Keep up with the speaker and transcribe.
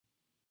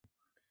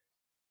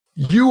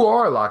You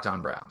are Locked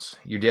On Browns,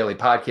 your daily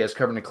podcast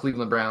covering the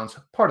Cleveland Browns,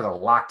 part of the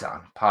Locked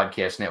On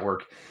Podcast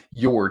Network,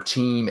 your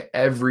team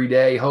every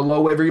day.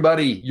 Hello,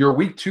 everybody. Your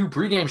Week 2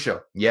 pregame show.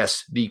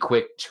 Yes, the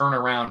quick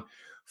turnaround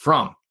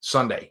from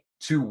Sunday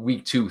to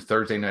Week 2,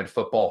 Thursday Night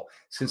Football.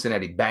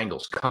 Cincinnati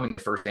Bengals coming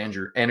to First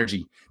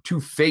Energy to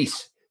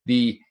face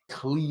the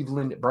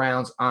Cleveland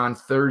Browns on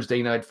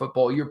Thursday Night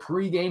Football. Your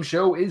pregame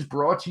show is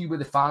brought to you by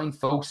the fine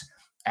folks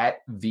at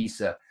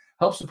Visa.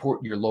 Help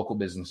support your local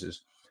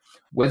businesses.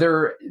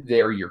 Whether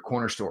they're your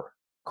corner store,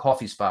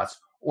 coffee spots,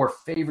 or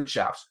favorite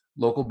shops,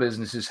 local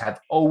businesses have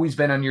always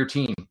been on your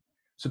team,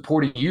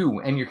 supporting you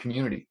and your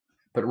community.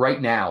 But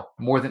right now,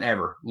 more than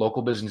ever,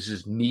 local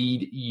businesses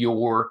need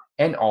your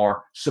and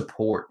our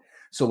support.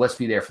 So let's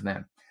be there for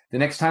them. The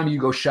next time you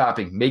go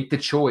shopping, make the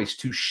choice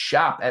to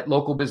shop at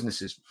local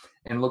businesses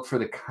and look for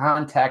the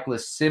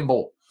contactless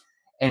symbol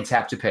and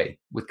tap to pay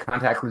with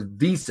contactless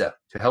Visa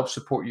to help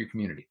support your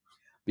community.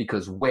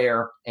 Because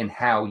where and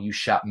how you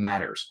shop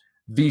matters.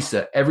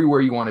 Visa, everywhere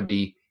you want to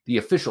be, the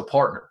official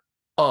partner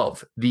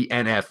of the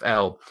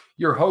NFL.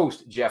 Your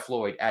host, Jeff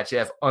Lloyd, at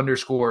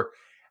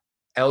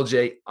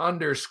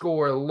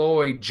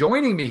Jeff_LJ_Lloyd,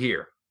 joining me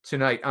here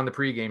tonight on the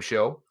pregame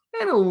show,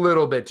 and a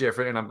little bit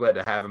different, and I'm glad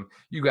to have him.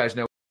 You guys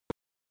know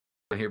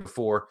here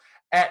before,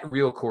 at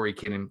Real Corey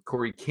Kinnan.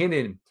 Corey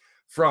Kinnan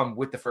from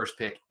With the First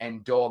Pick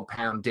and Dog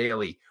Pound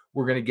Daily.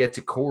 We're going to get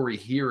to Corey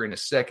here in a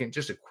second.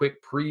 Just a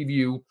quick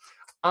preview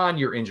on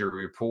your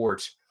injury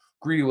report.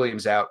 Greedy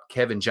Williams out,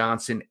 Kevin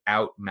Johnson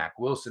out, Mac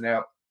Wilson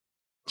out,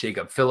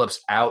 Jacob Phillips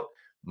out,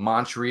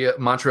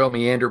 Montrell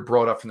Meander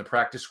brought up from the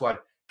practice squad.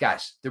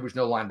 Guys, there was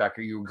no linebacker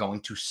you were going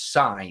to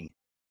sign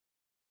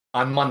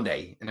on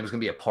Monday, and it was going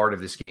to be a part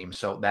of this game.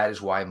 So that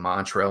is why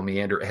Montrell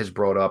Meander has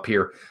brought up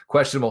here.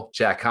 Questionable,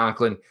 Jack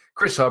Conklin,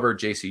 Chris Hubbard,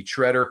 J.C.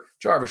 Treader,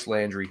 Jarvis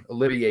Landry,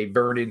 Olivier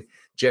Vernon,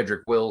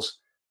 Jedrick Wills.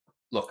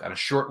 Look, on a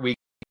short week,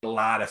 a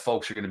lot of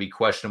folks are going to be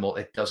questionable.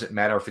 It doesn't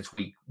matter if it's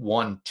week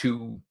 1,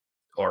 2,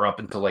 or up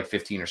until like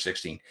 15 or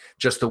 16,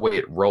 just the way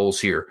it rolls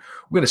here.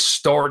 We're going to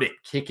start it,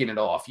 kicking it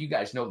off. You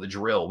guys know the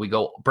drill. We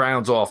go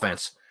Browns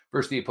offense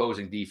versus the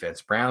opposing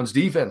defense, Browns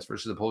defense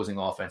versus opposing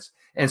offense,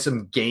 and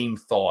some game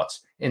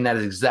thoughts. And that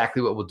is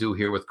exactly what we'll do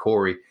here with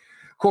Corey.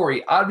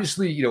 Corey,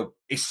 obviously,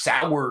 a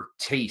sour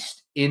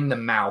taste in the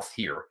mouth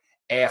here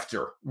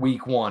after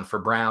week 1 for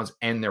Browns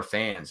and their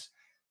fans.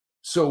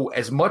 So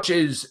as much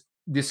as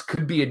this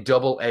could be a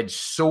double-edged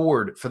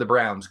sword for the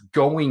Browns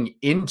going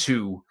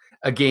into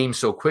a game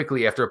so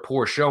quickly after a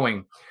poor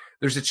showing,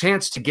 there's a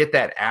chance to get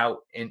that out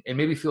and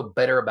maybe feel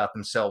better about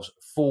themselves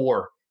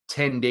for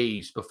 10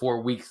 days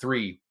before week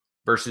 3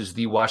 versus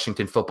the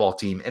Washington football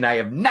team. And I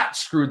have not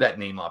screwed that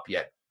name up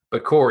yet.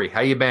 But Corey,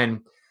 how you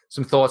been?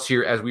 Some thoughts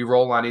here as we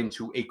roll on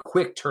into a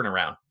quick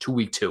turnaround to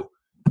week 2.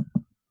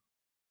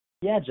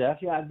 Yeah, Jeff.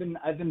 Yeah,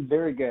 I've been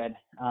very good.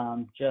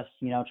 Just,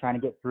 trying to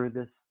get through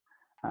this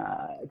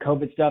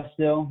COVID stuff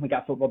still. We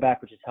got football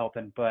back, which is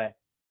helping. But,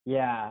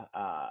 yeah,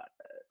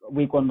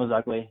 week 1 was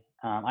ugly.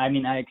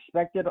 I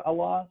expected a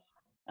loss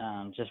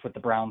just with the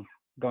Browns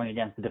going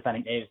against the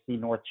defending AFC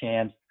North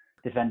champs,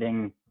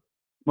 defending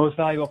most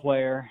valuable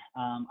player.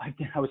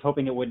 I was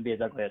hoping it wouldn't be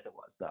as ugly as it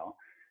was, though.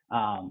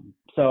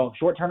 So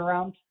short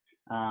turnaround.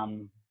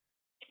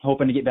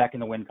 Hoping to get back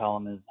in the win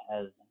column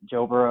as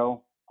Joe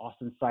Burrow,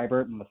 Austin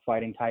Seibert, and the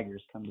Fighting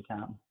Tigers come to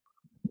town.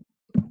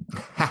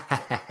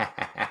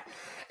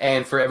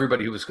 And for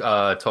everybody who was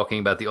talking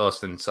about the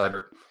Austin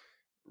Seibert,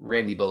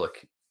 Randy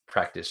Bullock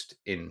practiced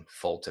in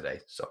full today.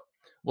 So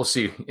we'll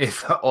see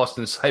if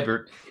Austin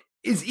Seibert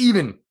is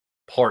even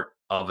part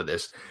of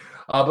this.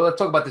 But let's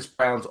talk about this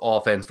Browns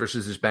offense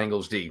versus this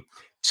Bengals D.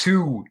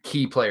 2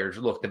 key players.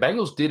 Look, the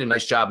Bengals did a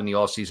nice job in the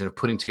offseason of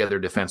putting together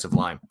a defensive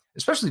line,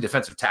 especially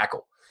defensive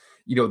tackle.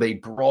 They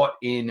brought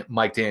in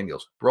Mike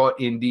Daniels, brought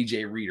in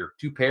DJ Reader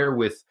to pair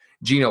with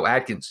Geno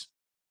Atkins.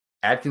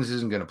 Atkins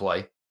isn't going to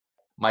play.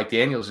 Mike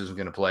Daniels isn't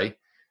going to play.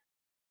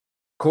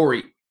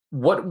 Corey,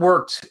 what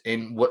worked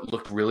and what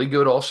looked really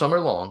good all summer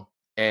long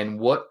and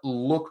what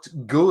looked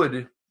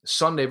good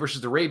Sunday versus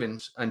the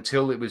Ravens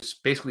until it was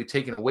basically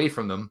taken away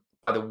from them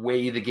by the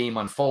way the game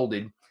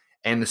unfolded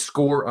and the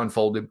score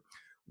unfolded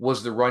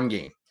was the run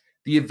game.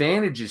 The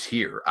advantage is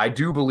here. I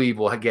do believe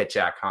we'll get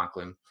Jack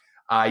Conklin.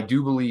 I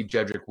do believe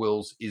Jedrick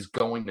Wills is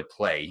going to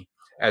play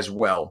as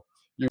well.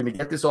 You're going to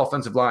get this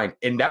offensive line.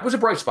 And that was a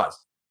bright spot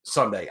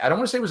Sunday. I don't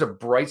want to say it was a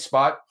bright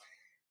spot.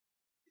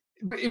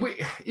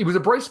 It was a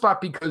bright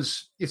spot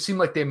because it seemed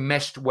like they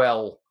meshed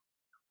well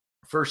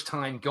first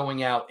time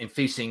going out and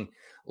facing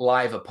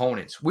live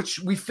opponents, which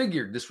we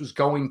figured this was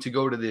going to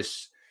go to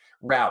this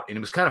route. And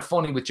it was kind of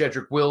funny with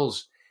Jedrick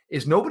Wills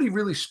is nobody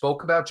really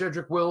spoke about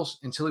Jedrick Wills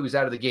until he was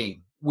out of the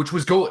game, which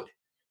was good.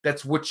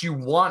 That's what you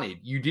wanted.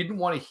 You didn't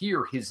want to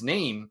hear his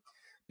name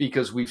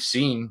because we've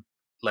seen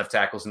left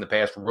tackles in the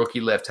past,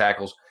 rookie left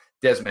tackles,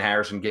 Desmond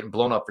Harrison getting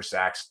blown up for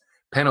sacks,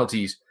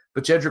 penalties.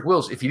 But Jedrick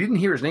Wills, if you didn't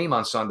hear his name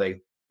on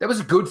Sunday, that was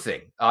a good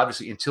thing,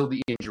 obviously, until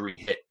the injury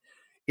hit.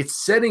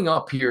 It's setting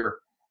up here.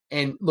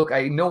 And look,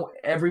 I know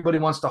everybody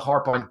wants to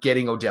harp on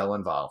getting Odell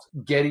involved,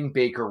 getting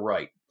Baker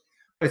right.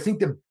 But I think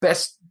the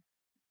best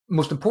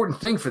most important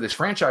thing for this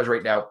franchise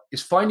right now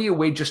is finding a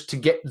way just to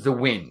get the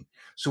win.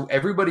 So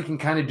everybody can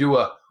kind of do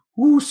a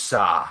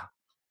woosah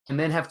and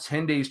then have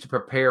 10 days to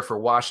prepare for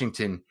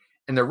Washington.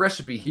 And the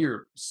recipe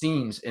here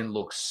seems and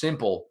looks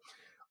simple.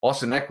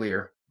 Austin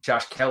Ekeler,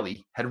 Josh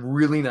Kelly had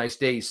really nice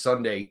days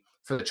Sunday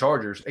for the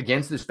Chargers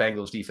against this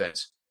Bengals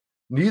defense.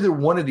 Neither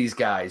one of these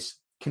guys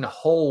can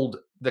hold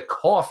the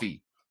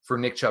coffee for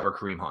Nick Chubb or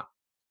Kareem Hunt.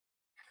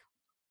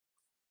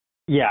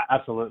 Yeah,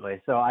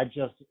 absolutely. So I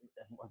just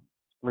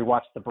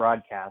rewatched the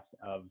broadcast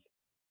of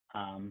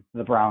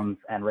the Browns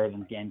and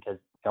Ravens game because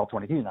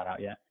L22 is not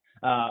out yet.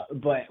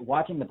 But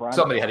watching the Browns,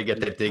 somebody had to get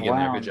that dig in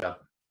there. Good job.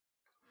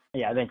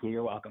 Yeah, thank you.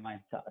 You're welcome. I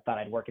thought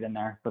I'd work it in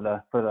there for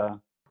the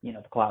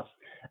the clouds.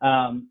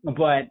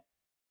 But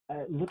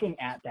looking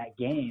at that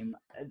game,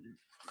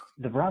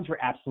 the Browns were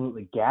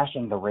absolutely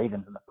gashing the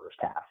Ravens in the first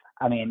half.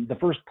 I mean, the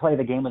first play of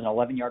the game was an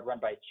 11-yard run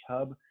by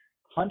Chubb.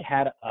 Hunt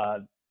had a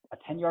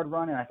 10-yard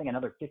run and I think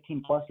another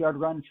 15-plus yard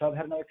run. Chubb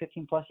had another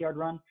 15-plus yard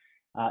run.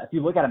 If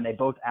you look at them, they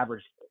both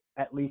averaged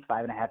at least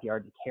 5.5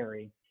 yards a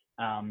carry.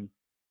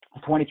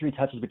 23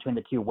 touches between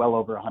the two, well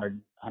over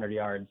 100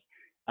 yards.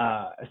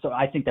 So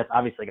I think that's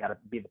obviously got to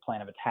be the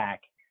plan of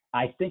attack.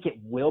 I think it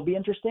will be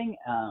interesting,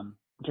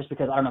 just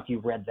because I don't know if you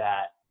read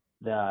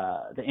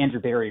the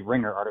Andrew Berry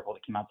Ringer article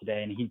that came out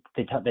today, and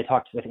they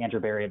talked with Andrew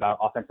Berry about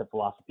offensive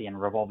philosophy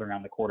and revolving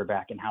around the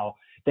quarterback and how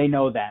they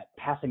know that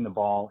passing the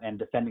ball and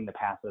defending the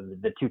pass are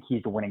the two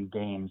keys to winning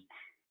games.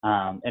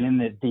 And in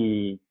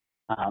the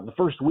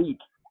first week,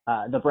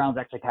 the Browns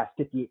actually passed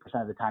 58%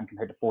 of the time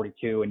compared to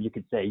 42%, and you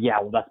could say, yeah,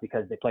 well, that's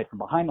because they played from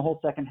behind the whole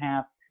second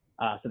half,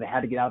 so they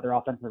had to get out of their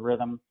offensive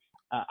rhythm.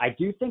 I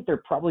do think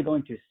they're probably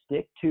going to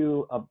stick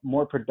to a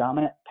more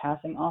predominant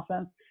passing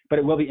offense, but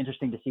it will be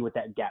interesting to see what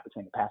that gap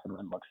between the pass and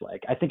run looks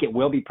like. I think it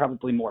will be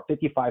probably more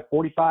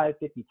 55-45,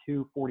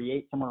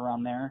 52-48, somewhere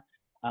around there.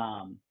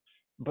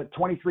 But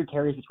 23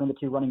 carries between the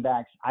two running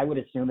backs, I would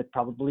assume it's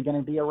probably going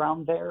to be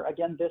around there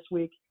again this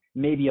week,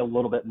 maybe a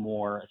little bit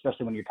more,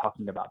 especially when you're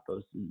talking about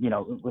those,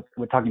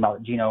 we're talking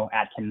about Geno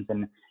Atkins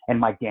and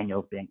Mike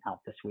Daniels being out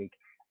this week.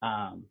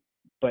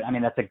 But, I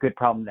mean, that's a good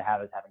problem to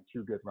have, is having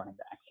two good running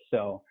backs.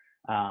 So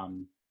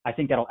I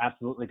think that'll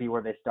absolutely be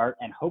where they start.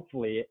 And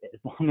hopefully, as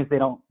long as they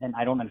don't, and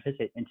I don't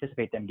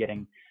anticipate them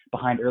getting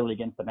behind early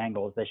against the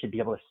Bengals, they should be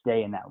able to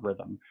stay in that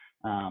rhythm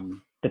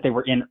that they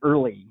were in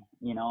early.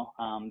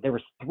 There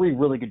were 3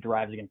 really good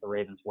drives against the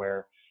Ravens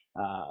where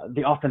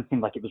the offense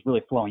seemed like it was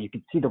really flowing. You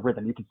could see the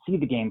rhythm. You could see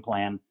the game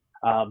plan.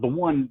 There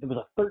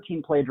was a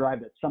 13-play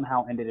drive that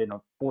somehow ended in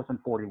a 4th and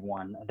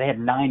 41. They had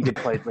 9 good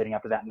plays leading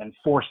up to that, and then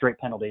 4 straight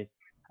penalties.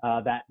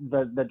 That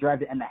the drive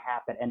to end the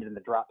half that ended in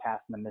the drop pass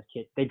and the missed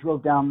kick. They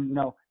drove down,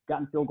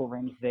 got in field goal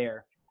range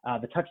there.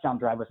 The touchdown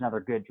drive was another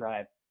good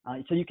drive.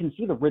 So you can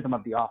see the rhythm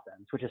of the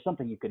offense, which is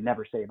something you could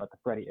never say about the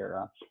Freddie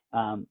era.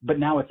 But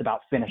now it's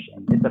about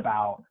finishing. It's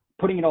about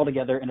putting it all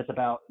together, and it's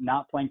about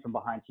not playing from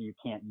behind so you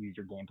can't use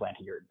your game plan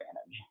to your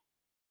advantage.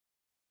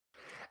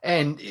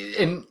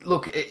 And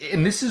look,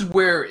 and this is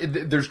where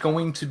there's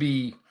going to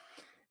be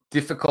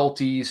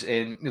difficulties.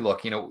 And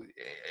look,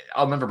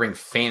 I'll never bring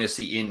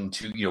fantasy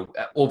into,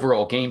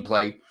 overall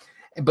gameplay,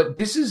 but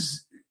this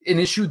is an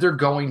issue they're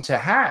going to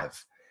have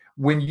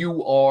when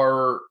you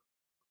are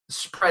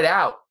spread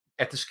out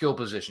at the skill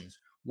positions,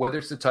 whether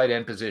it's the tight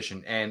end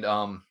position. And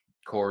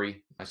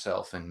Corey,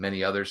 myself, and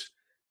many others,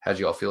 how do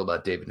you all feel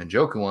about David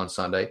Njoku on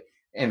Sunday?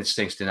 And it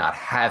stinks to not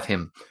have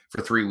him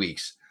for 3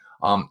 weeks.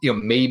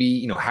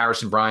 Maybe,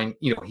 Harrison Bryant,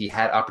 he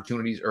had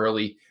opportunities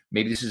early.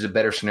 Maybe this is a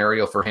better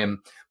scenario for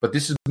him. But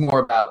this is more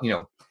about,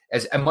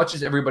 as much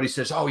as everybody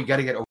says, oh, you got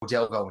to get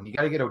Odell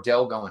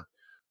going.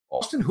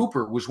 Austin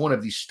Hooper was one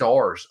of the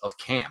stars of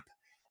camp.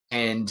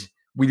 And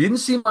we didn't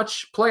see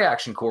much play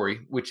action,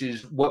 Corey, which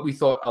is what we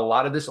thought a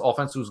lot of this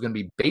offense was going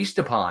to be based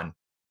upon.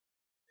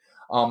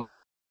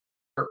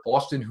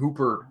 Austin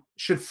Hooper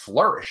should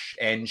flourish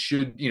and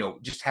should,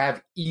 just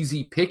have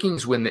easy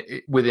pickings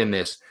within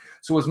this.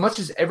 So as much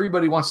as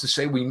everybody wants to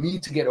say we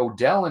need to get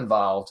Odell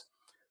involved,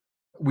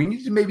 we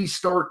need to maybe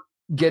start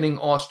getting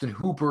Austin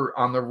Hooper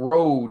on the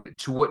road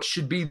to what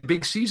should be the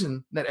big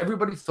season that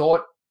everybody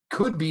thought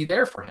could be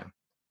there for him.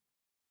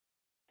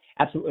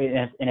 Absolutely.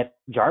 And if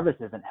Jarvis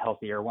isn't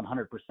healthy or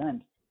 100%,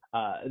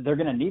 they're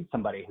going to need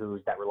somebody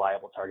who's that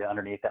reliable target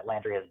underneath that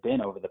Landry has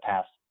been over the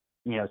past,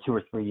 2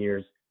 or 3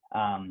 years.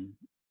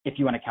 If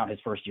you want to count his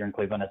first year in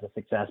Cleveland as a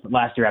success, but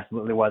last year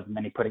absolutely was, and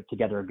then he put it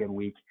together a good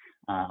week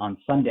on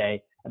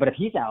Sunday. But if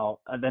he's out,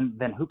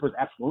 then Hooper's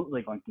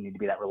absolutely going to need to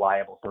be that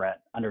reliable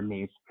threat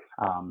underneath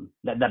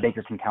that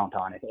Baker can count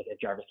on if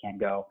Jarvis can't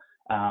go.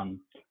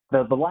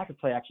 The lack of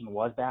play action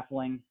was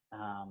baffling.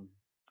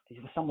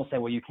 Some will say,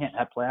 well, you can't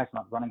have play action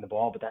not running the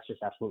ball, but that's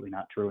just absolutely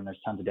not true, and there's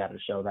tons of data to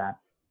show that.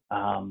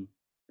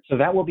 So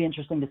that will be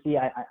interesting to see.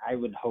 I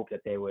would hope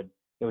that they would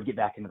get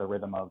back into the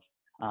rhythm of.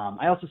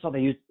 I also saw they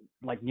used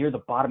near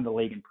the bottom of the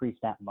league in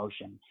pre-snap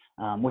motion,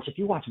 which if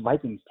you watch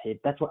Vikings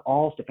tape, that's what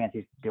all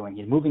Stefanski's doing.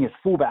 He's moving his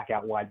fullback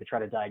out wide to try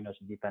to diagnose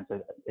the defense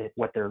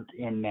what they're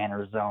in man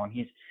or zone.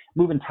 He's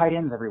moving tight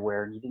ends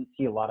everywhere, and you didn't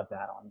see a lot of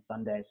that on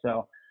Sunday.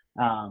 So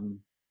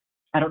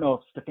I don't know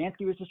if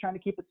Stefanski was just trying to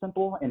keep it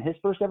simple in his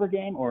first ever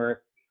game,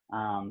 or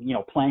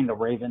playing the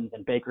Ravens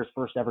and Baker's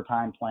first ever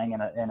time playing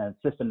in a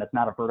system that's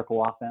not a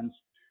vertical offense.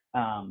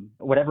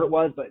 Whatever it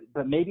was,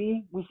 but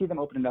maybe we see them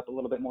opening up a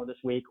little bit more this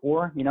week,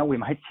 or we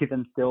might see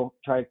them still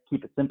try to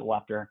keep it simple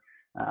after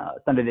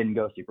Sunday didn't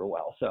go super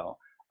well. So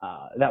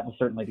that will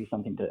certainly be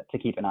something to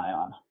keep an eye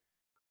on.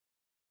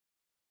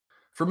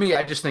 For me,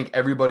 I just think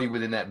everybody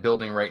within that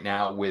building right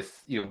now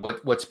with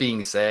what's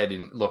being said,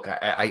 and look,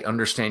 I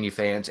understand you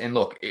fans, and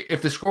look,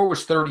 if the score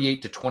was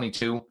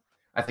 38-22,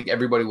 I think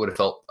everybody would have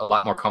felt a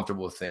lot more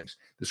comfortable with things.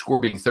 The score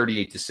being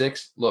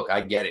 38-6, look,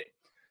 I get it.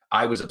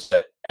 I was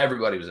upset.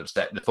 Everybody was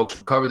upset. The folks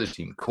who cover this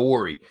team,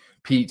 Corey,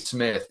 Pete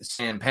Smith,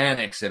 Sam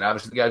Panix, and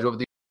obviously the guys over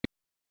the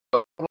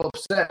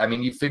upset. I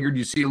mean, you figured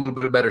you'd see a little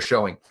bit of better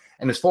showing.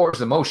 And as far as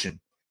the motion,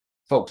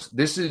 folks,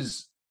 this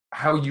is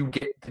how you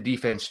get the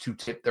defense to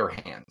tip their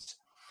hands.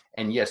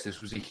 And yes,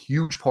 this was a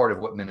huge part of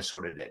what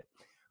Minnesota did.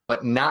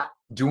 But not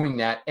doing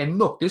that. And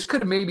look, this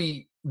could have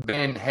maybe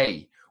been,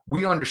 hey,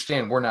 we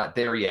understand we're not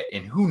there yet.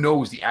 And who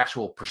knows the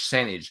actual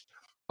percentage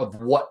of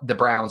what the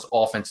Browns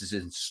offense has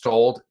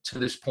installed to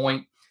this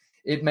point.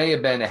 It may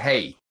have been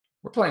hey,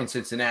 we're playing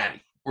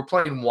Cincinnati. We're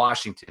playing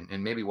Washington.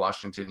 And maybe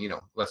Washington,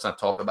 let's not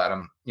talk about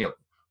them,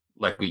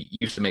 like we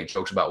used to make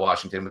jokes about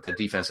Washington with the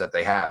defense that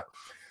they have.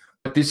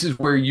 But this is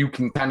where you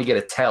can kind of get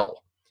a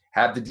tell.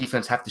 Have the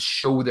defense have to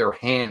show their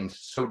hand,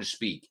 so to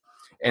speak.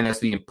 And that's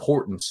the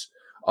importance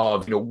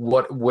of,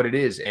 what it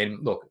is.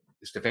 And look,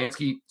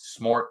 Stefanski,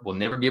 smart, will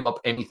never give up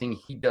anything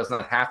he does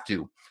not have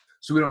to.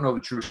 So we don't know the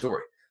true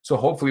story. So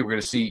hopefully we're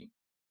going to see,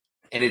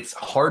 and it's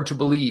hard to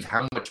believe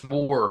how much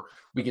more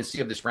we can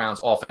see of this Browns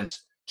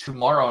offense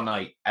tomorrow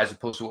night as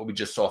opposed to what we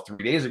just saw 3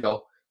 days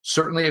ago.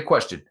 Certainly a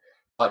question.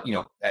 But,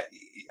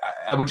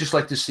 I would just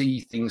like to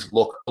see things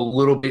look a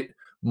little bit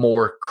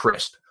more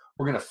crisp.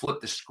 We're going to flip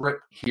the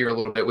script here a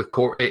little bit with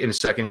Corey in a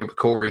second with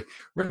Corey.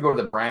 We're going to go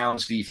to the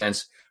Browns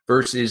defense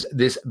versus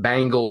this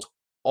Bengals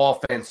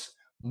offense.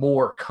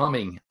 More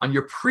coming on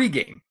your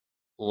pregame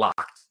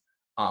Locked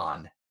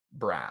On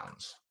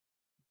Browns.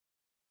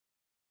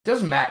 It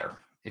doesn't matter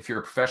if you're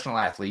a professional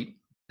athlete,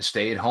 a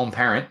stay-at-home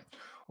parent,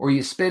 or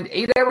you spend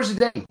 8 hours a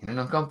day in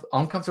an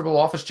uncomfortable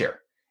office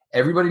chair.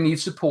 Everybody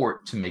needs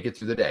support to make it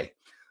through the day.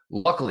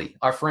 Luckily,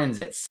 our friends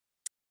at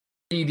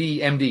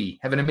CBDMD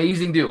have an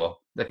amazing duo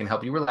that can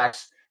help you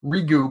relax,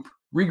 regroup,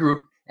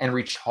 and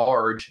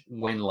recharge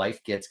when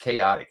life gets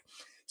chaotic.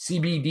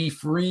 CBD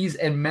Freeze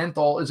and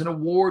Menthol is an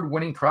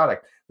award-winning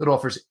product that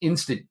offers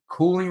instant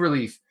cooling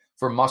relief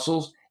for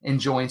muscles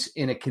and joints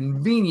in a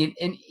convenient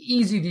and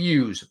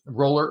easy-to-use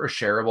roller or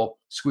shareable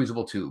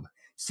squeezable tube.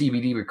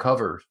 CBD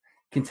Recover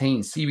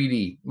contains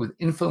CBD with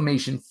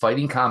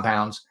inflammation-fighting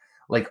compounds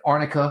like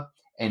arnica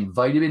and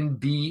vitamin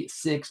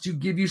B6 to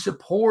give you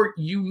support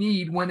you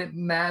need when it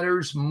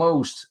matters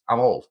most. I'm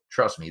old.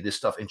 Trust me, this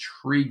stuff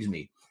intrigues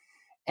me.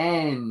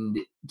 And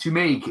to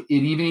make it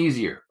even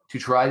easier to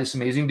try this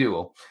amazing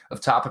duo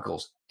of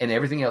topicals and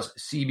everything else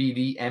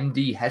CBD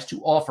MD has to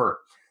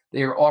offer,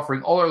 they are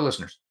offering all our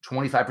listeners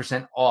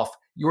 25% off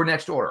your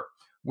next order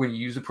when you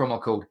use the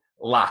promo code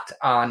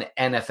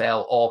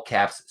LOCKEDONNFL, all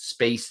caps,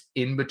 space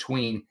in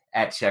between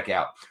at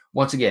checkout.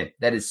 Once again,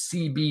 that is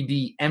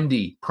CBD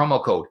MD,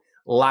 promo code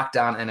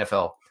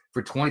LOCKEDONNFL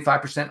for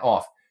 25%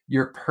 off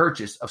your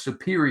purchase of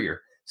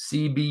superior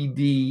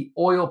CBD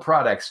oil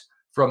products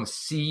from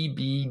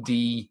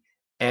CBD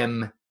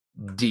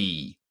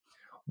MD.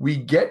 We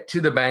get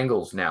to the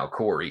Bengals now,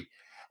 Corey,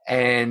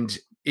 and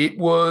it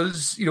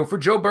was, for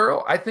Joe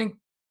Burrow, I think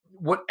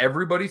what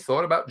everybody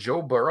thought about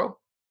Joe Burrow,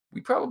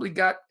 we probably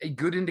got a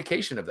good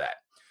indication of that.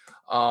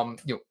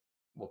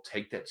 We'll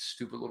take that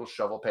stupid little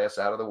shovel pass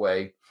out of the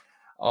way.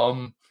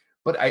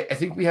 But I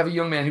think we have a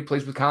young man who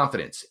plays with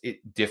confidence.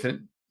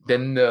 Different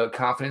than the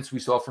confidence we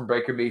saw from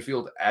Baker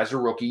Mayfield as a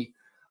rookie.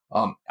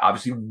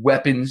 Obviously,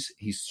 weapons,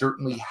 he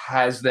certainly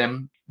has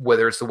them,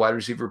 whether it's the wide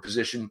receiver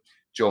position.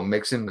 Joe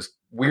Mixon was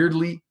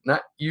weirdly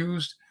not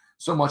used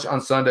so much on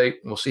Sunday.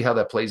 We'll see how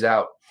that plays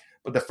out.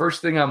 But the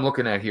first thing I'm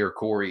looking at here,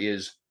 Corey,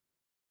 is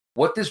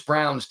what this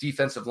Browns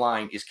defensive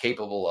line is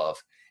capable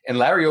of. And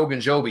Larry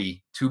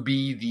Ogunjobi to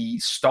be the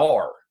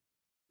star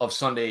of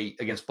Sunday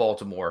against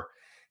Baltimore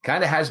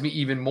kind of has me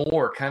even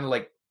more kind of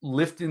like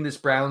lifting this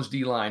Browns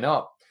D-line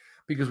up,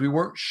 because we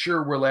weren't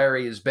sure where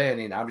Larry has been.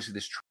 And obviously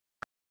this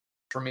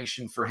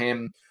transformation for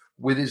him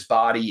with his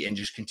body and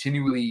just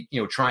continually,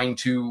 trying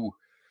to,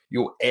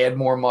 add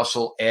more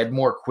muscle, add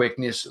more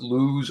quickness,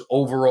 lose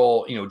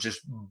overall, just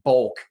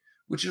bulk,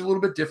 which is a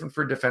little bit different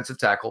for a defensive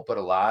tackle. But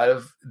a lot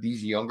of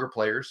these younger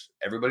players,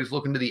 everybody's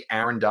looking to the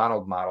Aaron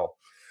Donald model.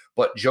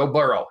 But Joe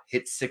Burrow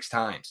hit 6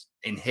 times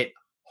and hit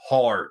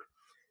hard,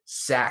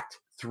 sacked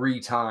 3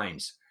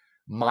 times.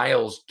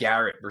 Myles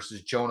Garrett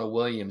versus Jonah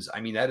Williams. I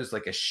mean, that is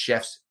like a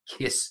chef's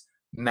kiss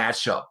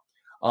matchup.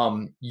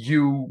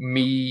 You,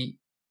 me,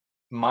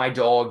 my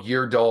dog,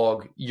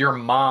 your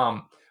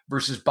mom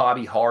versus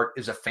Bobby Hart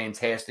is a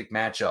fantastic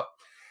matchup.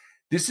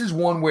 This is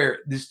one where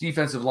this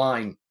defensive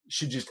line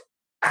should just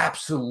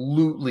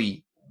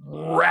absolutely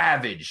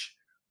ravage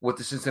what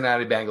the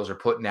Cincinnati Bengals are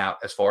putting out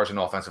as far as an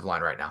offensive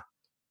line right now.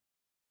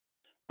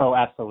 Oh,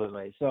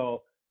 absolutely.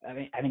 So, I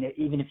mean,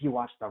 even if you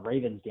watch the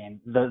Ravens game,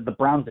 the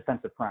Browns'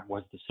 defensive front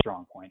was the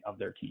strong point of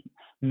their team.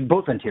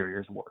 Both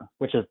interiors were,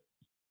 which is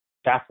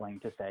baffling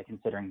to say,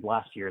 considering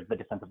last year the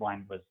defensive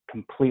line was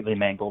completely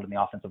mangled and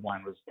the offensive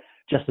line was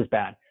just as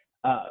bad.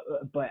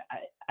 But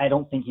I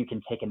don't think you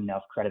can take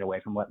enough credit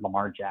away from what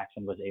Lamar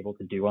Jackson was able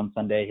to do on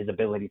Sunday, his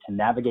ability to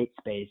navigate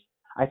space.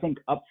 I think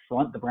up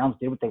front, the Browns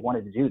did what they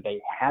wanted to do.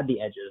 They had the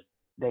edges,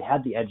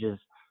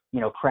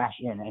 crash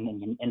in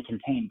and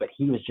contain, but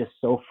he was just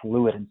so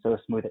fluid and so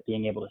smooth at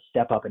being able to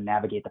step up and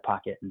navigate the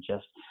pocket and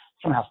just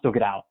somehow still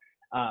get out.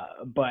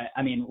 But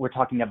I mean, we're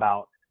talking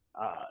about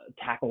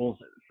tackles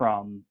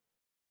from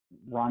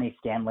Ronnie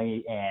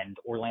Stanley and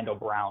Orlando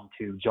Brown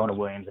to Jonah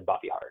Williams and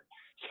Bobby Hart.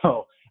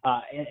 So,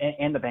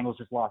 and the Bengals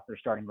just lost their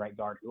starting right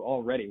guard, who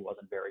already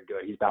wasn't very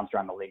good. He's bounced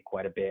around the league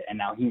quite a bit, and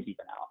now he's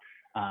even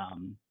out.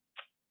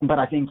 But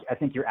I think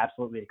you're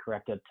absolutely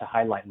correct to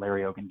highlight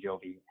Larry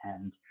Ogunjobi.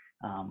 And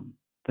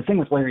the thing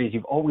with Larry is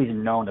you've always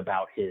known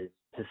about his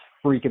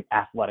freak of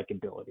athletic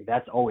ability.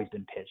 That's always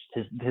been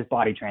pitched. His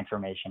body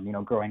transformation,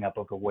 growing up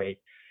overweight.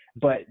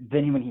 But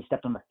then when he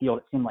stepped on the field,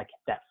 it seemed like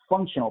that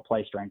functional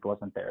play strength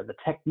wasn't there. The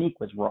technique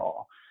was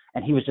raw,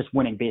 and he was just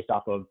winning based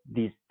off of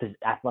these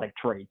athletic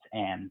traits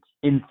and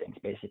instincts,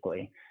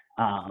 basically.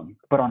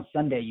 But on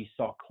Sunday, you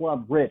saw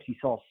club rips, you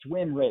saw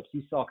swim rips,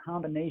 you saw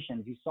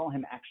combinations, you saw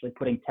him actually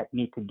putting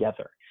technique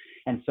together.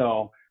 And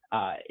so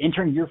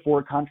entering year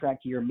 4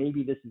 contract year,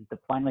 maybe this is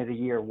finally the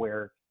year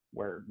where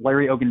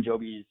Larry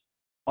Ogunjobi's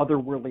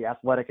otherworldly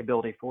athletic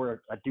ability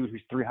for a dude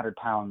who's 300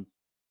 pounds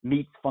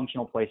meets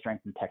functional play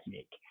strength and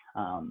technique.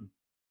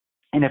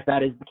 And if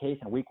that is the case,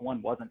 and week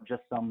 1 wasn't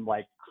just some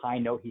high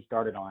note he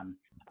started on,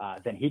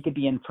 then he could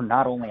be in for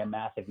not only a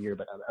massive year,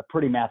 but a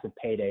pretty massive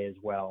payday as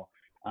well.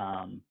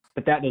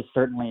 But that is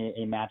certainly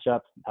a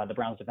matchup, the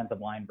Browns defensive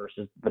line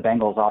versus the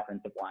Bengals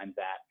offensive line,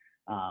 that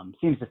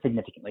seems to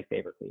significantly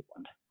favor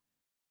Cleveland.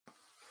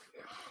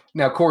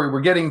 Now, Corey,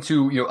 we're getting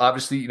to,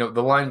 obviously, the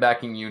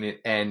linebacking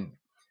unit. And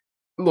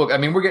look, I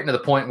mean, we're getting to the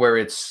point where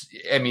it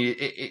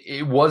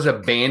was a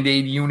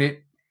Band-Aid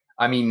unit.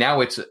 I mean, now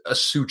it's a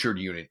sutured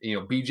unit.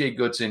 BJ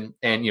Goodson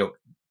and,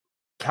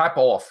 cap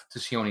off to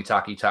Sione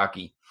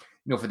Takitaki,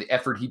 for the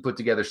effort he put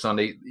together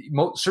Sunday.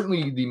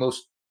 Certainly the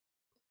most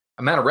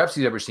amount of reps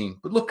he's ever seen,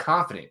 but look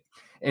confident.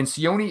 And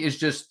Sione is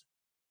just,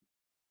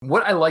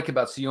 what I like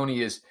about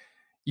Sione is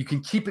you can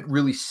keep it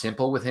really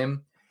simple with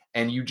him,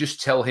 and you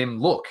just tell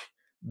him, look,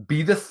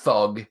 be the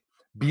thug,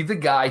 be the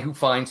guy who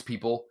finds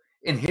people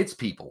and hits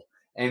people.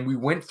 And we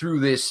went through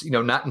this,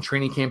 not in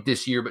training camp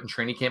this year, but in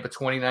training camp of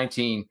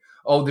 2019.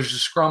 Oh, there's a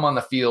scrum on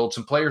the field.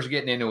 Some players are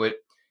getting into it.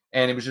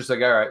 And it was just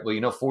like, all right,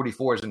 well,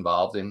 44 is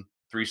involved. And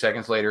 3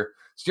 seconds later,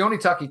 Sione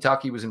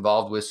Takitaki was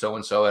involved with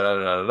so-and-so,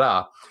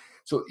 da-da-da-da-da.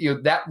 So,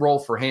 that role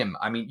for him,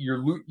 I mean,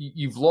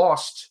 you've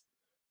lost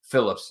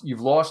Phillips. You've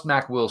lost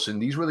Mack Wilson.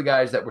 These were the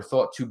guys that were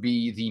thought to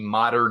be the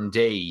modern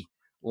day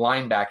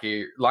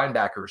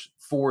linebackers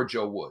for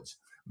Joe Woods.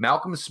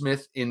 Malcolm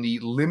Smith, in the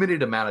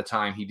limited amount of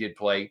time he did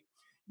play,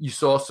 you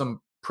saw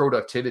some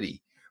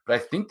productivity. But I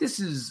think this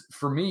is,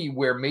 for me,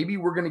 where maybe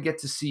we're going to get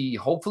to see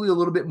hopefully a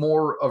little bit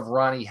more of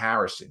Ronnie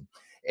Harrison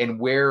and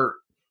where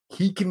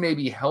he can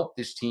maybe help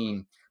this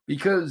team.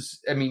 Because,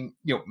 I mean,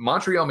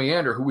 Montreal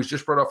Meander, who was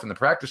just brought up from the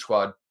practice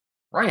squad,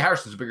 Ronnie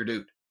Harrison's a bigger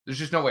dude. There's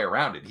just no way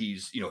around it.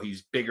 He's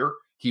bigger.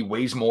 He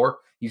weighs more.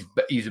 He's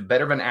a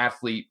better of an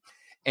athlete.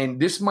 And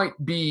this might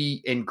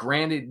be, and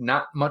granted,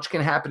 not much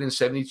can happen in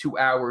 72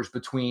 hours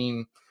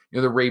between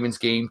the Ravens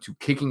game to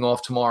kicking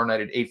off tomorrow night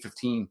at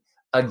 8:15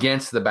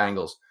 against the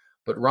Bengals.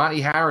 But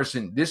Ronnie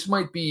Harrison, this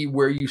might be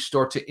where you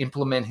start to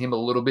implement him a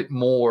little bit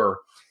more.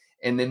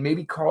 And then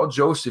maybe Carl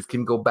Joseph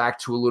can go back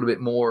to a little bit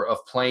more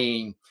of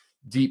playing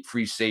deep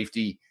free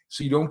safety,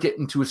 so you don't get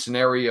into a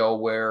scenario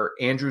where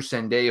Andrew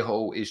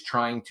Sandejo is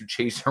trying to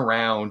chase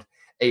around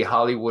a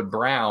Hollywood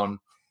Brown,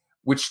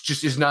 which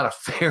just is not a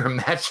fair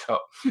matchup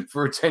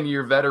for a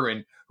 10-year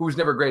veteran who was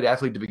never a great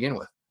athlete to begin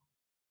with.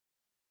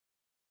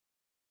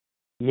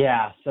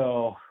 Yeah,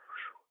 so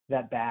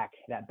that back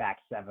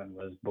 7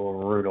 was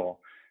brutal.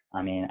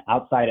 I mean,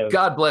 outside of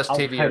God bless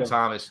Tavierre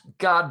Thomas.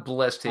 God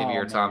bless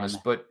Tavierre Thomas.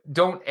 But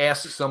don't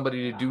ask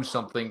somebody to do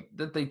something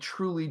that they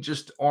truly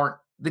just aren't.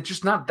 They're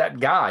just not that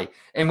guy.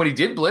 And when he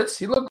did blitz,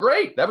 he looked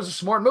great. That was a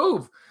smart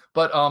move.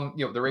 But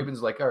the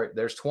Ravens like, all right,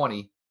 there's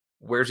 20.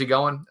 Where's he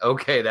going?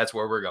 Okay, that's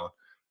where we're going.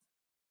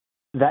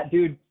 That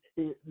dude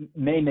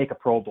may make a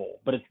Pro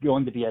Bowl, but it's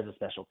going to be as a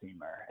special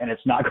teamer, and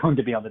it's not going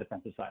to be on the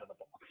defensive side of the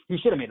ball. He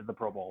should have made it the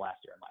Pro Bowl last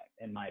year,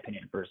 in my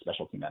opinion, for his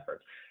special team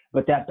efforts.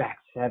 But that back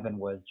 7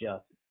 was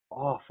just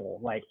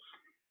awful.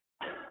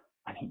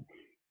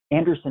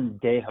 Anderson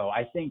Dejo,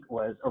 I think,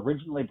 was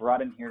originally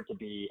brought in here to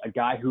be a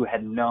guy who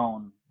had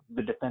known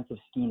the defensive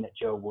scheme that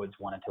Joe Woods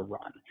wanted to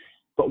run,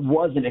 but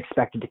wasn't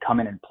expected to come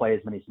in and play as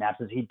many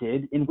snaps as he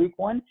did in week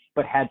 1,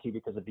 but had to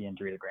because of the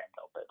injury to Grant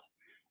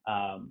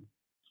Delpit.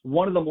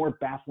 One of the more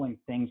baffling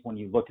things when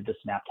you looked at the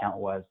snap count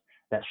was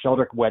that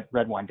Sheldrick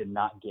Redwine did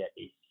not get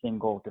a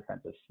single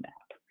defensive snap.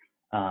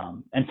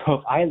 And so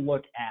if I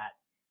look at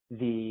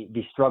the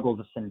struggles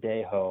of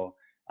Sendejo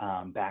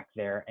back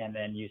there, and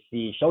then you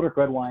see Sheldrick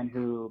Redwine,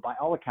 who by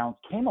all accounts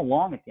came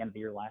along at the end of the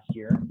year last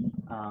year,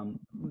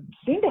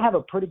 seemed to have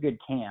a pretty good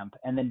camp,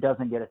 and then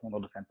doesn't get a single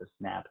defensive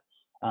snap.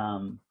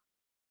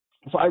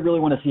 So I really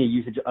want to see a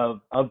usage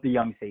of the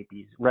young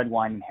safeties,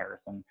 Redwine and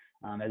Harrison,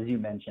 as you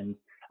mentioned.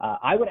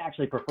 I would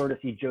actually prefer to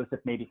see Joseph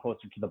maybe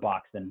closer to the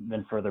box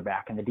than further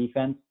back in the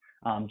defense,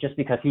 just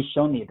because he's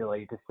shown the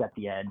ability to set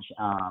the edge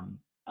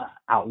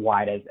out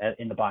wide as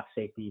in the box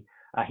safety.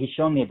 He's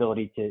shown the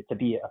ability to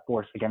be a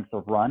force against the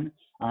run.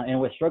 And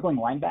with struggling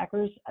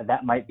linebackers,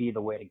 that might be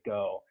the way to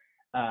go.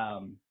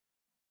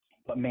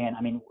 But man,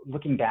 I mean,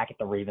 looking back at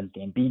the Ravens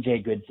game, B.J.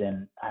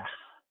 Goodson,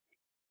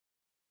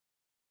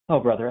 oh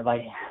brother,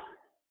 like,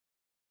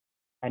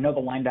 I know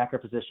the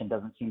linebacker position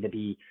doesn't seem to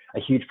be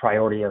a huge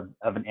priority of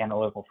an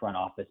analytical front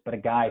office, but a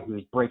guy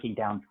who's breaking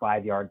down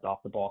 5 yards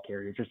off the ball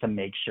carrier just to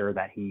make sure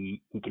that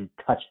he can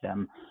touch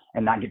them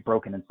and not get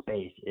broken in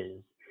space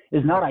is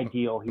not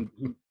ideal. He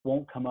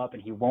won't come up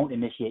and he won't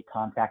initiate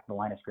contact in the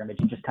line of scrimmage.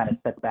 He just kind of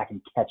steps back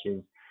and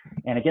catches.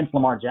 And against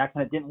Lamar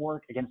Jackson, it didn't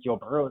work. Against Joe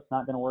Burrow, it's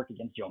not going to work.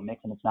 Against Joe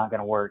Mixon, it's not going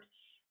to work.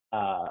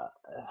 But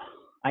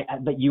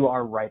you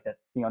are right that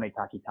Sione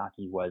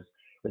Takitaki was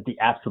the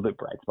absolute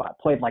bright spot.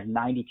 Played like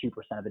 92%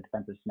 of the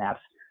defensive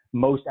snaps,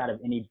 most out of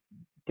any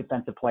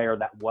defensive player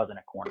that wasn't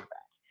a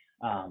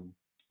cornerback.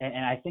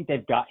 And I think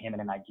they've got him in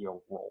an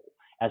ideal role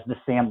as the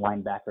Sam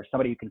linebacker,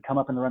 somebody who can come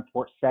up in the run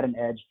support, set an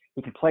edge.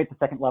 He can play at the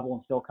second level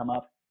and still come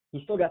up.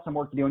 He's still got some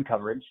work to do in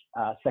coverage,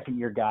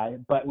 second-year guy.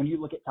 But when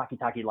you look at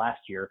Takitaki last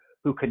year,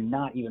 who could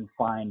not even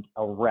find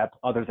a rep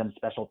other than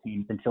special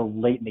teams until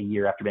late in the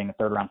year after being a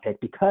third-round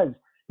pick because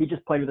he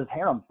just played with his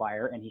hair on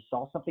fire and he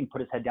saw something,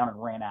 put his head down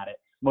and ran at it,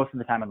 most of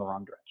the time in the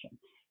wrong direction.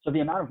 So the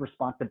amount of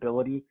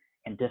responsibility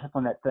and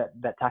discipline that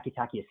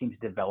Takitaki has seemed to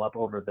develop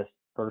over this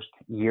first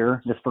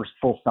year, this first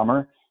full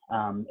summer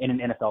in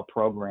an NFL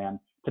program,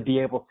 to be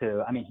able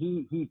to, I mean,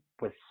 he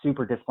was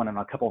super disciplined on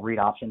a couple of read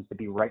options to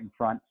be right in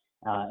front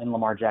in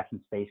Lamar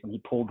Jackson's face when he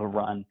pulled the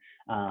run.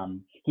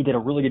 He did a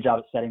really good job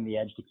at setting the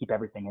edge to keep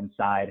everything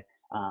inside.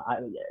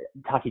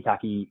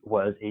 Takitaki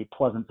was a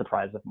pleasant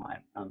surprise of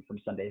mine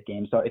from Sunday's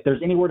game. So if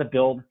there's anywhere to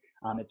build,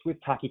 it's with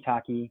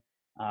Takitaki.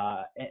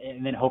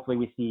 And then hopefully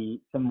we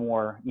see some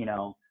more,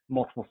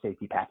 multiple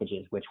safety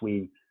packages, which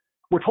we're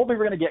told we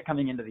were going to get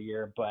coming into the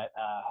year, but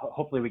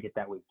hopefully we get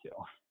that week too.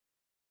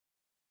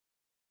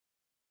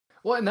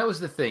 Well, and that was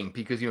the thing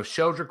because,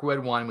 Sheldrick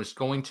Redwine was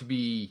going to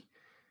be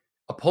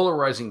a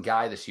polarizing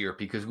guy this year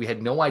because we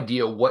had no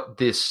idea what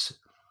this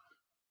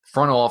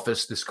front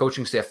office, this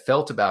coaching staff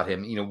felt about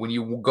him. When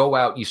you go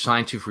out, you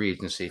sign 2 free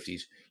agent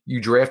safeties,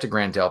 you draft a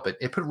Grant Delpit.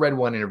 It put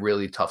Redwine in a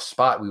really tough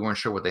spot. We weren't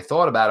sure what they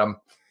thought about him,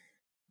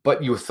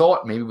 but you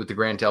thought maybe with the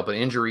Grant Delpit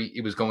injury,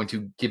 it was going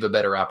to give a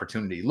better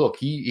opportunity. Look,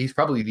 he's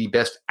probably the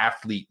best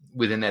athlete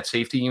within that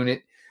safety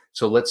unit.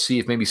 So let's see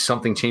if maybe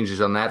something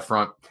changes on that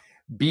front.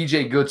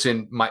 B.J.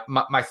 Goodson, my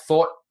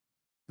thought,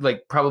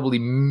 like probably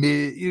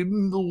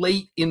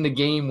late in the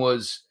game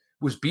was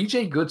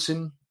B.J.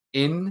 Goodson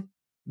in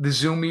the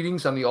Zoom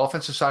meetings on the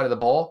offensive side of the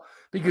ball?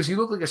 Because he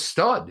looked like a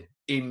stud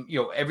in,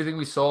 everything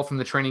we saw from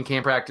the training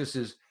camp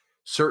practices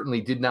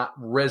certainly did not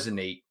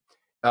resonate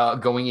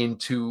going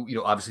into,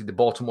 obviously the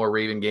Baltimore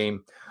Raven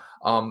game.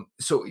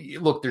 So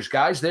look, there's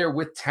guys there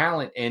with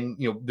talent and,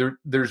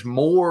 there's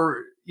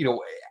more,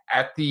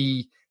 at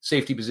the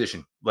safety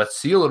position. Let's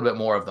see a little bit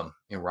more of them.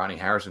 Ronnie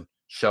Harrison,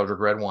 Sheldrick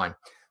Redwine,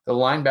 the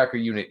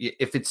linebacker unit.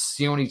 If it's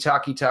Sione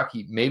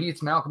Takitaki, maybe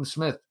it's Malcolm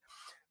Smith.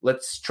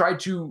 Let's try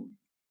to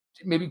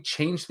maybe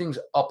change things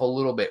up a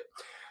little bit.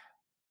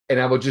 And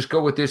I will just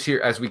go with this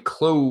here as we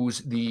close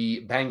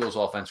the Bengals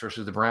offense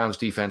versus the Browns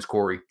defense,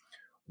 Corey.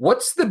 What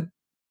is the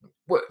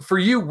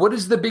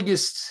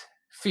biggest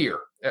fear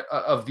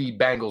of the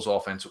Bengals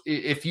offense?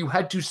 If you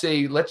had to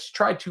say, let's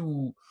try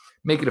to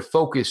make it a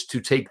focus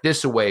to take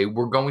this away,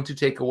 we're going to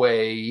take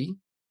away.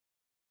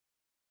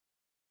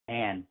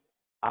 And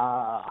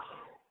I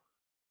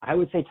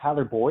would say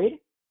Tyler Boyd.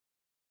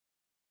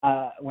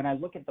 When I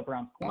look at the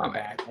Browns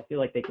cornerback, I feel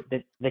like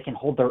they can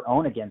hold their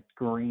own against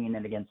Green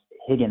and against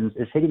Higgins.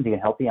 Is Higgins even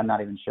healthy? I'm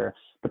not even sure.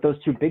 But those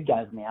 2 big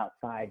guys on the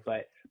outside.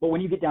 But when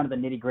you get down to the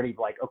nitty gritty,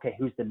 like, okay,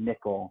 who's the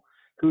nickel?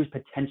 Who's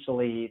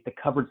potentially the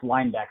coverage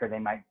linebacker they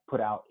might put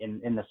out in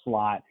the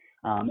slot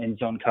in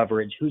zone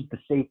coverage? Who's the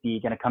safety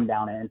going to come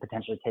down and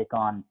potentially take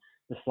on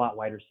the slot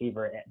wide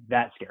receiver?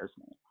 That scares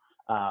me.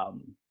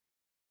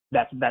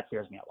 That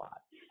scares me a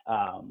lot.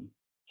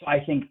 So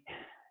I think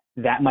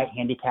that might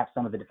handicap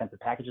some of the defensive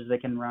packages they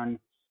can run.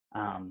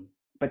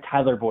 But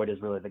Tyler Boyd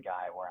is really the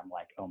guy where I'm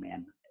like, oh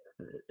man,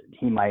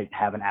 he might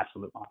have an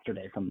absolute monster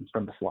day from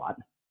the slot.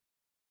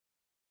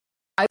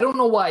 I don't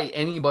know why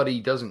anybody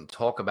doesn't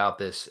talk about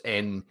this.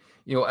 And,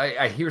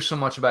 I hear so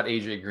much about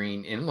AJ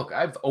Green. And look,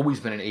 I've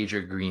always been an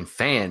AJ Green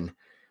fan,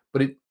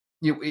 but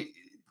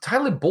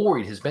Tyler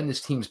Boyd has been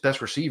this team's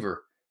best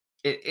receiver.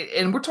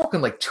 And we're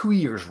talking like 2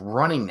 years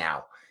running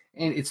now.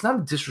 And it's not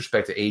a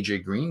disrespect to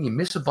AJ Green. You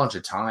miss a bunch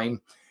of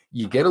time.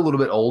 you get a little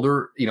bit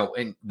older,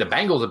 and the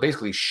Bengals have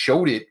basically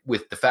showed it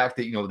with the fact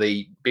that,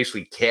 they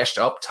basically cashed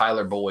up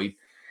Tyler Boyd.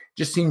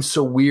 Just seems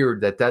so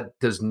weird that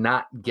does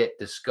not get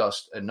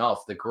discussed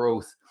enough, the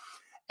growth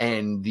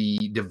and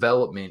the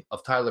development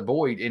of Tyler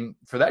Boyd. And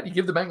for that, you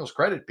give the Bengals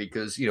credit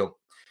because,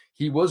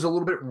 he was a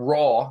little bit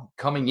raw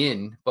coming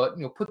in, but,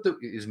 put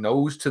his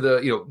nose to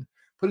the,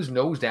 put his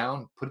nose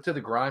down, put it to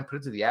the grind, put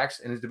it to the axe,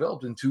 and has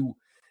developed into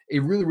a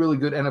really, really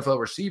good NFL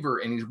receiver.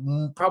 And he's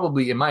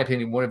probably, in my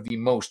opinion, one of the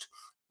most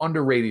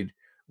underrated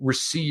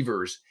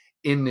receivers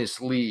in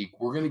this league.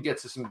 We're going to get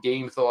to some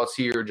game thoughts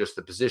here, just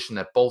the position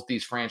that both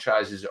these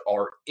franchises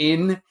are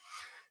in.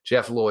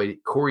 Jeff Lloyd,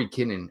 Corey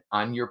Kinnan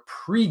on your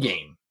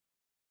pregame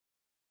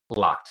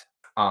Locked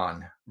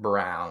on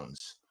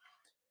Browns.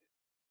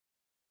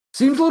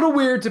 Seems a little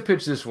weird to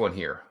pitch this one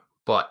here,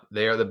 but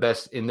they are the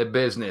best in the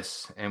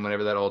business. And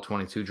whenever that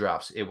All-22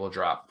 drops, it will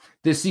drop.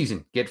 This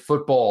season, get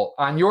football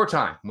on your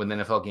time with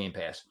NFL Game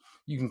Pass.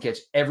 You can catch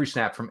every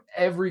snap from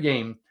every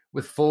game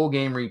with full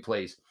game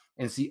replays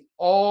and see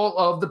all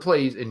of the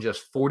plays in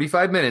just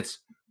 45 minutes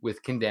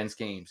with condensed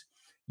games.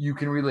 You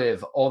can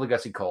relive all the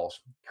gutsy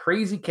calls,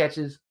 crazy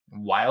catches,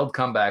 wild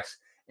comebacks,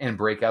 and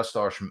breakout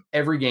stars from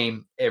every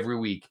game, every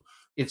week.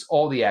 It's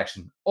all the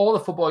action, all the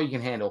football you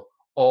can handle,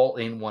 all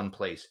in one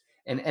place.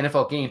 And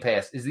NFL Game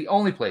Pass is the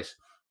only place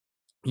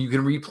you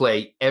can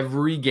replay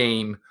every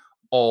game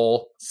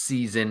all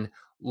season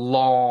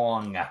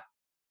long.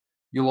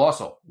 You'll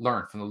also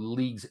learn from the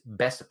league's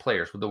best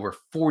players with over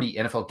 40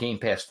 NFL Game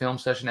Pass film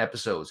session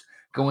episodes.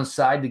 Go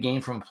inside the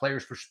game from a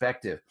player's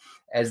perspective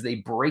as they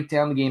break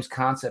down the game's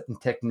concept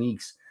and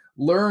techniques.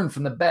 Learn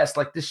from the best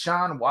like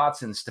Deshaun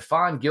Watson,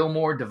 Stephon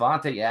Gilmore,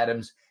 Devontae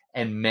Adams,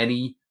 and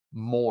many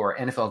more.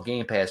 NFL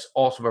Game Pass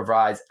also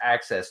provides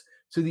access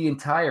to the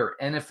entire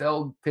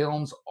NFL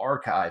Films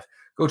archive.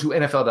 Go to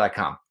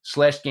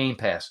NFL.com/Game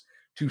Pass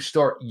to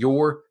start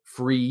your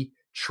free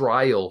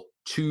trial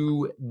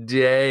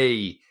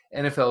today.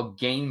 NFL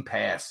Game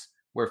Pass,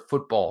 where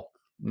football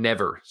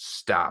never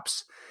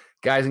stops.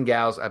 Guys and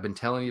gals, I've been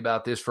telling you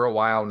about this for a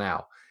while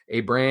now.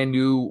 A brand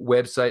new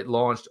website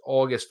launched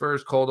August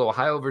 1st called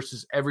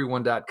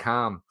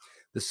OhioVersusEveryone.com.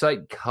 The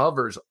site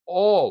covers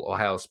all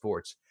Ohio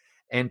sports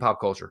and pop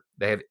culture.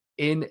 They have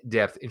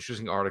in-depth,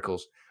 interesting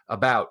articles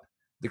about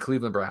the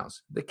Cleveland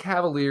Browns, the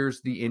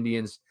Cavaliers, the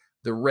Indians,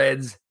 the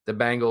Reds, the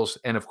Bengals,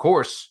 and of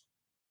course,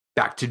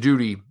 back to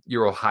duty,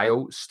 your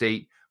Ohio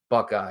State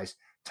Buckeyes.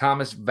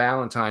 Thomas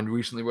Valentine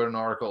recently wrote an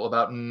article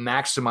about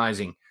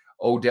maximizing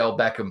Odell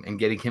Beckham and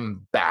getting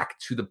him back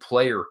to the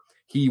player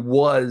he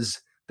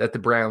was that the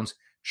Browns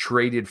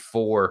traded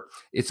for.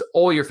 It's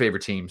all your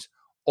favorite teams,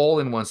 all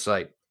in one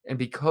site. And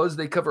because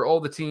they cover all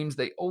the teams,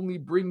 they only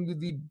bring you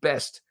the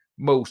best,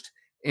 most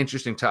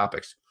interesting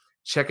topics.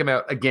 Check them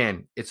out.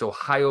 Again, it's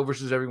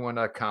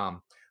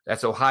OhioVersusEveryone.com.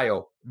 That's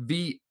Ohio,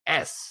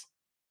 VS,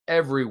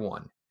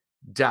 everyone.com.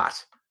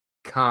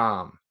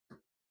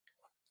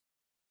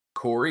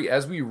 Corey,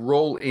 as we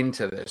roll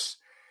into this,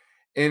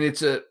 and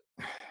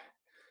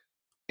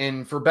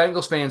for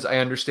Bengals fans, I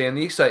understand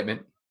the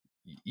excitement.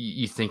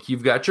 You think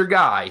you've got your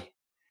guy,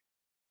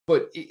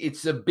 but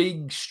it's a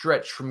big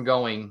stretch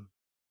from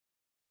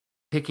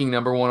picking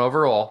number one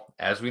overall.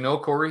 As we know,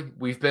 Corey,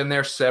 we've been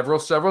there several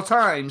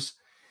times,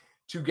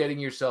 to getting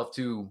yourself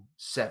to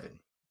 7,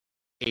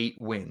 8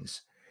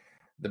 wins.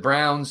 The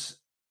Browns,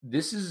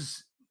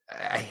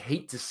 I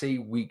hate to say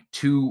week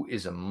 2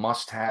 is a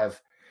must-have,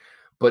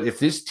 but if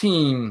this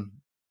team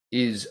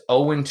is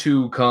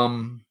 0-2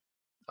 come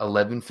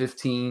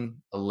 11-15,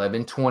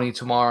 11-20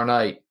 tomorrow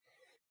night,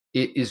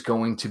 it is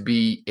going to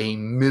be a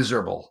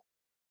miserable,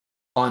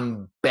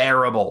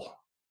 unbearable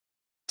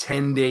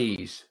 10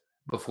 days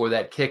before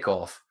that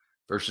kickoff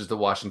versus the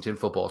Washington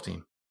football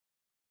team.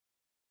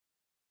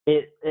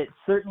 It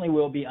certainly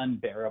will be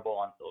unbearable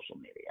on social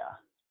media.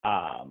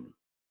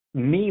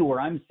 Where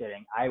I'm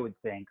sitting, I would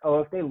think,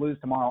 if they lose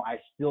tomorrow, I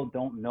still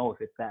don't know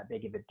if it's that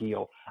big of a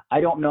deal. I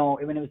don't know.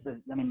 I mean,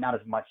 not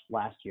as much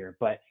last year,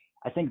 but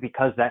I think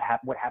because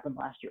what happened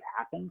last year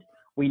happened,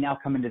 we now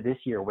come into this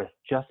year with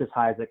just as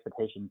high as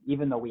expectations,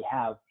 even though we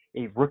have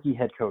a rookie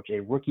head coach,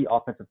 a rookie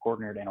offensive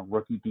coordinator, and a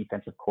rookie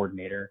defensive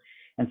coordinator.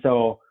 And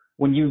so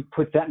when you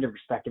put that into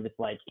perspective, it's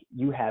like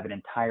you have an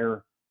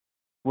entire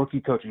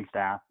rookie coaching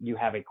staff, you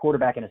have a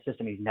quarterback in a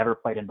system he's never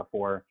played in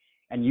before,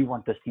 and you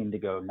want this team to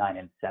go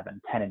 9-7,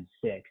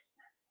 10-6.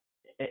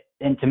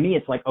 And to me,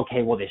 it's like,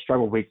 okay, well, they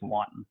struggled week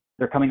 1.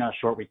 They're coming on a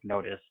short week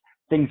notice.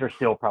 Things are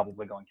still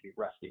probably going to be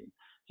rusty.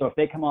 So if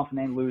they come off and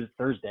they lose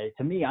Thursday,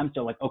 to me, I'm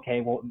still like,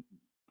 okay, well,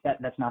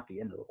 that's not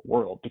the end of the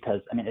world, because,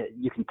 I mean,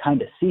 you can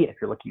kind of see it if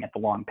you're looking at the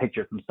long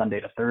picture from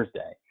Sunday to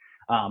Thursday.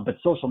 But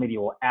social media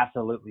will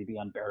absolutely be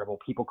unbearable.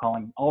 People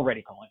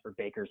already calling for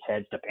Baker's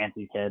head,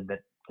 Stefanski's head, that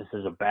this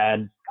is a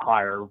bad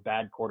hire,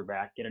 bad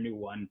quarterback, get a new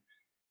one.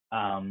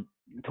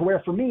 To where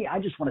for me, I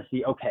just want to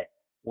see, okay,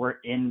 we're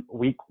in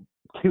week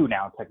 2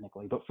 now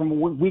technically, but from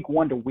week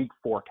 1 to week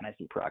 4, can I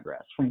see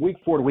progress? From week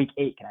 4 to week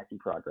 8, can I see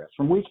progress?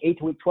 From week 8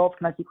 to week 12,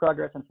 can I see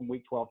progress? And from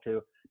week 12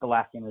 to the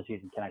last game of the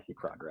season, can I see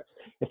progress?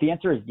 If the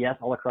answer is yes,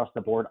 all across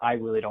the board, I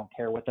really don't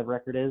care what the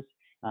record is,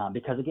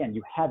 because again,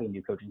 you have a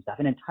new coaching staff,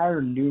 an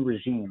entire new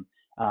regime,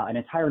 an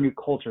entire new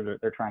culture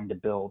that they're trying to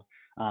build.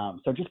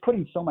 So just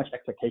putting so much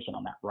expectation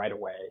on that right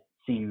away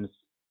seems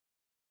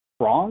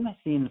wrong,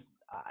 seems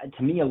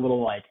to me a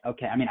little like,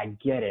 okay, I mean, I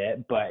get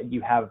it, but you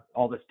have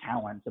all this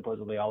talent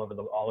supposedly all over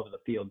the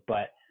field,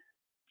 but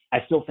I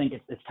still think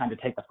it's time to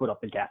take the foot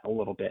off the gas a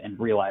little bit and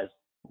realize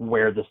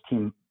where this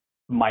team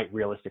might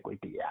realistically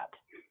be at.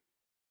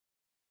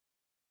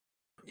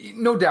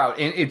 No doubt,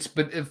 and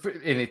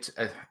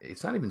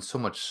it's not even so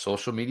much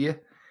social media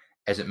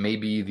as it may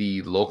be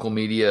the local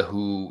media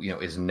who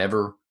is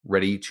never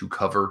ready to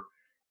cover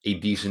a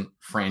decent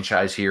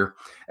franchise here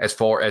as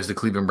far as the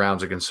Cleveland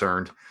Browns are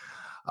concerned.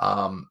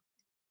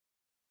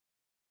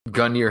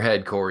 Gun to your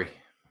head, Corey.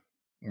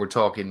 We're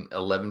talking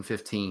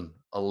 11:15,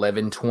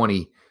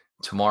 11:20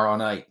 tomorrow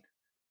night.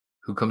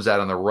 Who comes out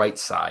on the right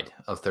side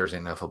of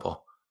Thursday Night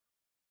Football?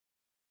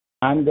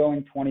 I'm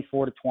going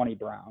 24-20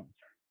 Browns.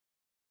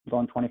 I'm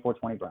going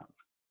 24-20 Browns.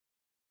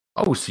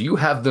 Oh, so you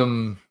have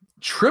them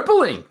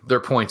tripling their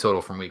point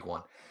total from week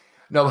 1.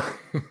 No.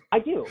 I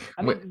do.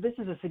 I mean,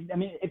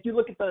 if you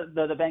look at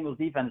the Bengals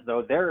defense,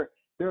 though,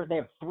 they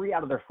have 3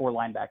 out of their 4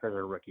 linebackers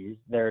are rookies.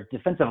 Their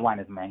defensive line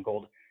is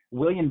mangled.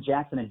 William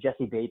Jackson and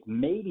Jesse Bates,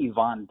 maybe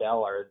Von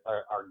Bell are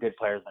good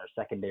players in their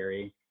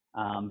secondary.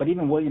 But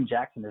even William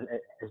Jackson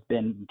has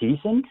been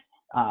decent.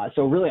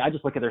 So really, I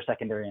just look at their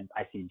secondary and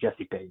I see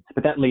Jesse Bates.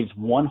 But that leaves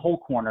 1 whole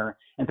corner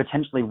and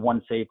potentially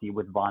 1 safety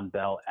with Von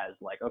Bell as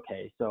like,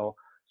 okay, so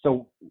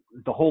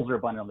the holes are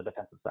abundant on the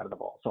defensive side of the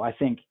ball. So I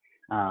think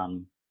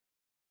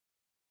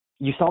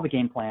you saw the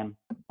game plan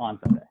on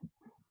Sunday.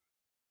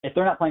 If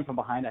they're not playing from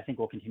behind, I think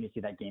we'll continue to see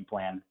that game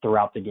plan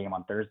throughout the game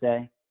on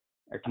Thursday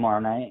or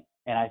tomorrow night.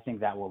 And I think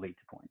that will lead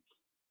to points.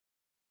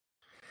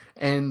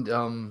 And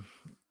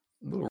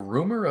little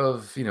rumor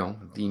of,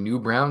 the new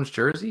Brown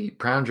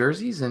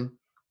jerseys and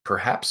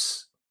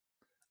perhaps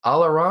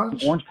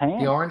orange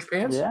pants. The orange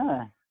pants?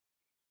 Yeah.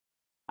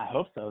 I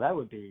hope so. That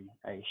would be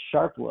a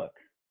sharp look.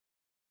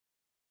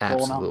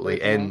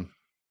 Absolutely. And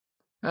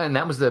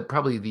that was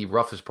probably the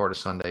roughest part of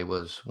Sunday.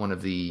 Was one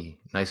of the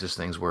nicest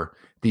things were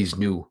these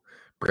new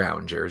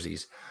Brown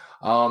jerseys.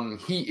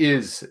 He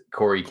is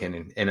Corey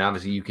Kinnan, and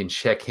obviously you can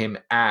check him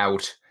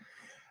out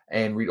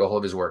and read all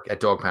of his work at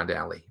Dog Pound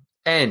Alley.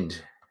 And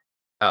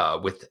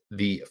with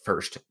the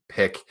first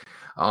pick,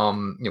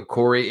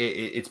 Corey,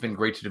 it's been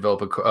great to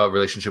develop a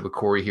relationship with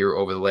Corey here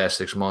over the last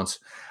 6 months,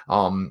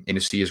 and to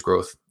see his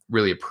growth.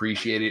 Really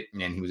appreciate it,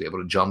 and he was able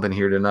to jump in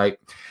here tonight,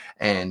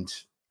 and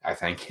I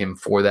thank him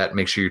for that.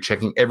 Make sure you're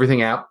checking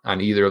everything out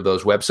on either of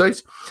those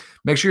websites.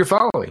 Make sure you're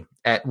following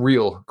at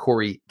Real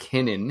Corey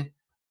Kinnan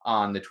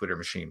on the Twitter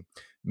machine.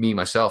 Me,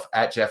 myself,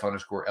 at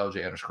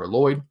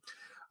Jeff_LJ_Lloyd.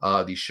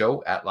 The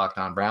show at Locked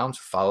On Browns.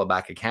 Follow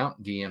back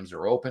account. DMs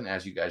are open,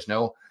 as you guys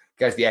know.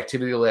 Guys, the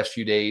activity the last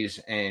few days,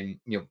 and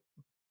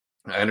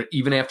and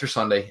even after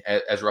Sunday,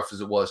 as rough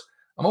as it was,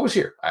 I'm always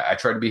here. I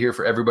try to be here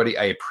for everybody.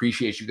 I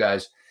appreciate you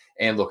guys.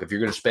 And look, if you're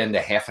going to spend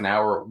a half an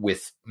hour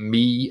with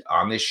me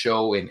on this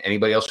show and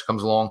anybody else who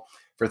comes along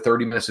for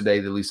 30 minutes a day,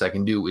 the least I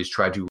can do is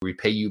try to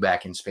repay you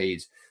back in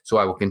spades. So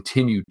I will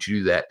continue to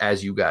do that,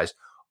 as you guys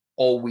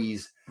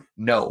always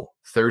know.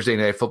 Thursday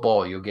Night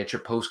Football, you'll get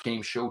your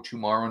post-game show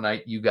tomorrow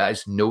night. You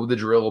guys know the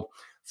drill.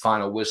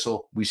 Final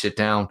whistle, we sit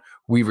down,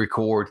 we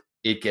record,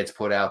 it gets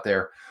put out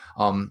there.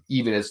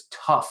 Even as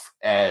tough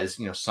as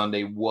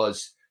Sunday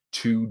was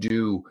to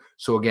do.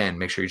 So again,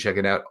 make sure you check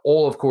it out.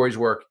 All of Corey's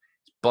work,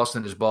 he's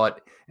busting his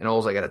butt, and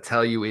all I got to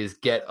tell you is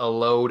get a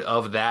load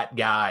of that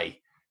guy.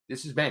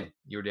 This has been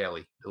your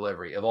daily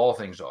delivery of all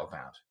things Dog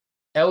Pound.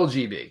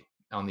 LGB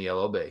on the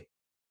LOB.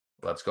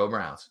 Let's go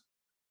Browns.